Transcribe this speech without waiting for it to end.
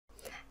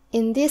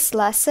In this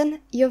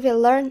lesson, you will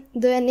learn,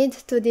 do you need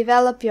to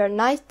develop your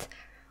knight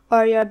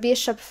or your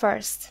bishop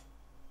first?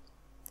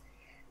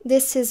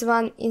 This is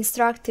one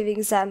instructive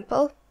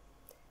example.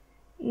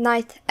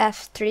 Knight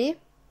f3,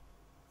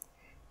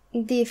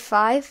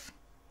 d5,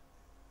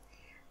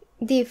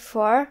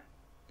 d4,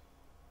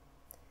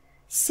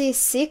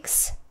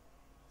 c6,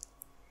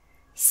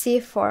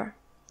 c4.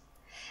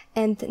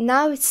 And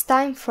now it's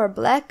time for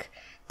black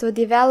to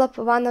develop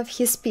one of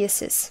his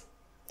pieces.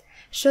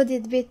 Should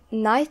it be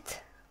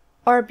knight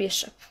or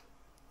bishop?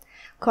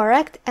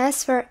 Correct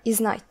answer is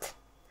knight.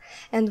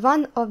 And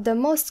one of the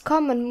most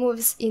common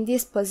moves in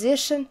this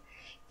position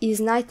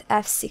is knight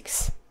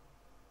f6.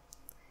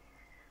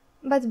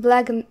 But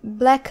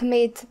black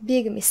made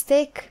big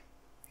mistake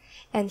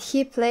and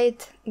he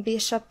played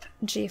bishop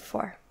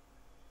g4.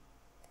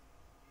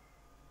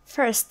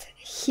 First,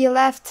 he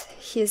left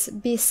his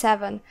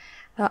b7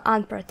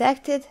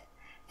 unprotected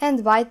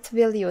and white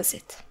will use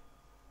it.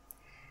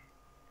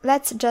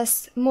 Let's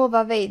just move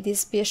away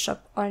this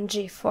bishop on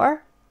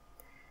g4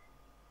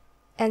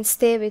 and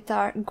stay with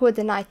our good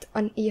knight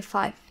on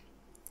e5.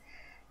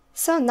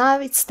 So now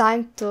it's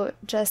time to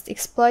just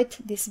exploit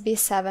this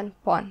b7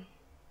 pawn.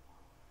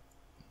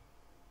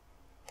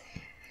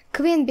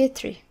 Queen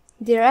b3,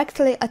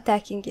 directly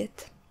attacking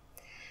it.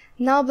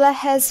 Now black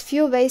has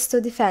few ways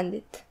to defend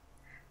it.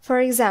 For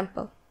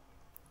example,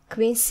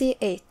 queen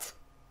c8.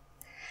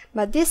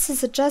 But this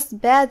is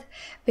just bad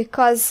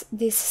because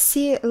this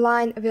c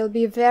line will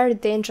be very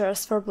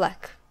dangerous for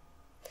black.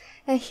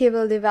 And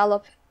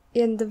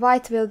the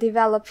white will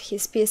develop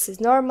his pieces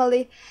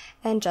normally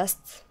and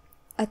just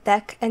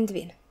attack and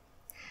win.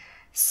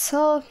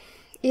 So,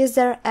 is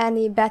there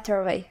any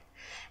better way?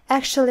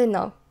 Actually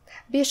no.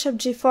 Bishop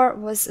g4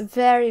 was a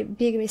very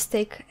big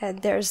mistake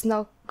and there's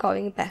no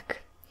going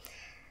back.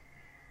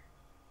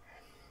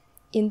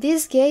 In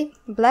this game,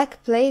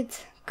 black played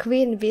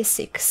queen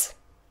b6.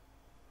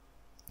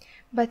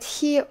 But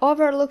he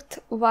overlooked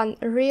one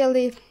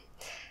really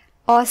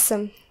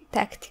awesome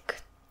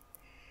tactic.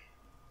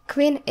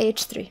 Queen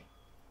h3.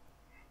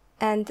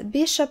 And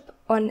bishop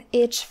on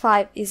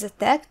h5 is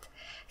attacked,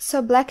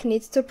 so black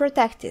needs to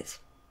protect it.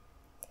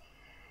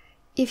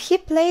 If he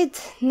played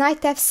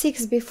knight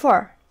f6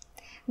 before,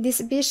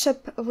 this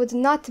bishop would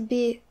not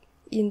be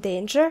in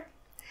danger,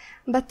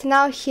 but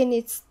now he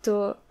needs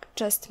to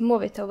just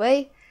move it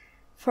away,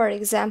 for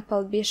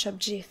example bishop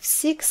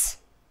g6,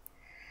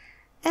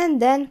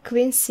 and then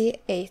queen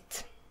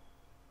c8.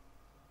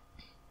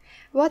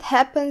 What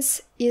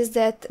happens is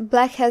that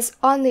black has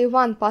only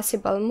one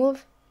possible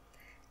move,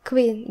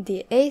 queen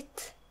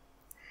d8,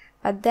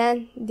 but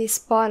then this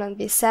pawn on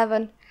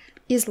b7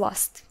 is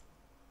lost.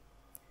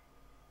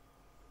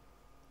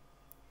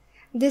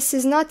 This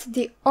is not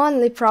the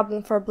only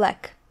problem for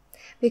black,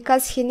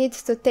 because he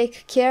needs to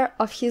take care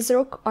of his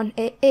rook on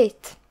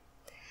a8,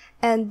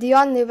 and the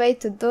only way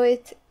to do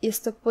it is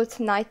to put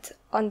knight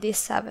on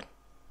d7.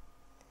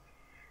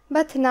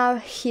 But now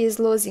he is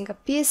losing a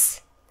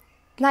piece,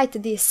 knight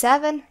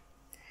d7,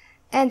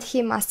 and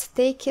he must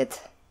take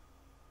it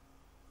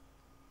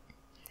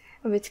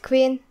with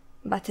queen,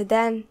 but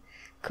then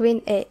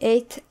queen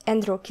a8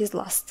 and rook is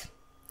lost.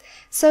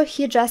 So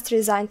he just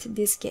resigned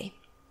this game.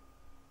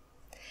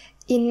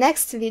 In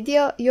next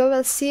video you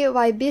will see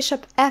why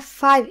bishop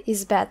f5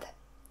 is bad.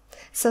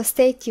 So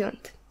stay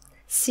tuned.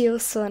 See you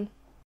soon.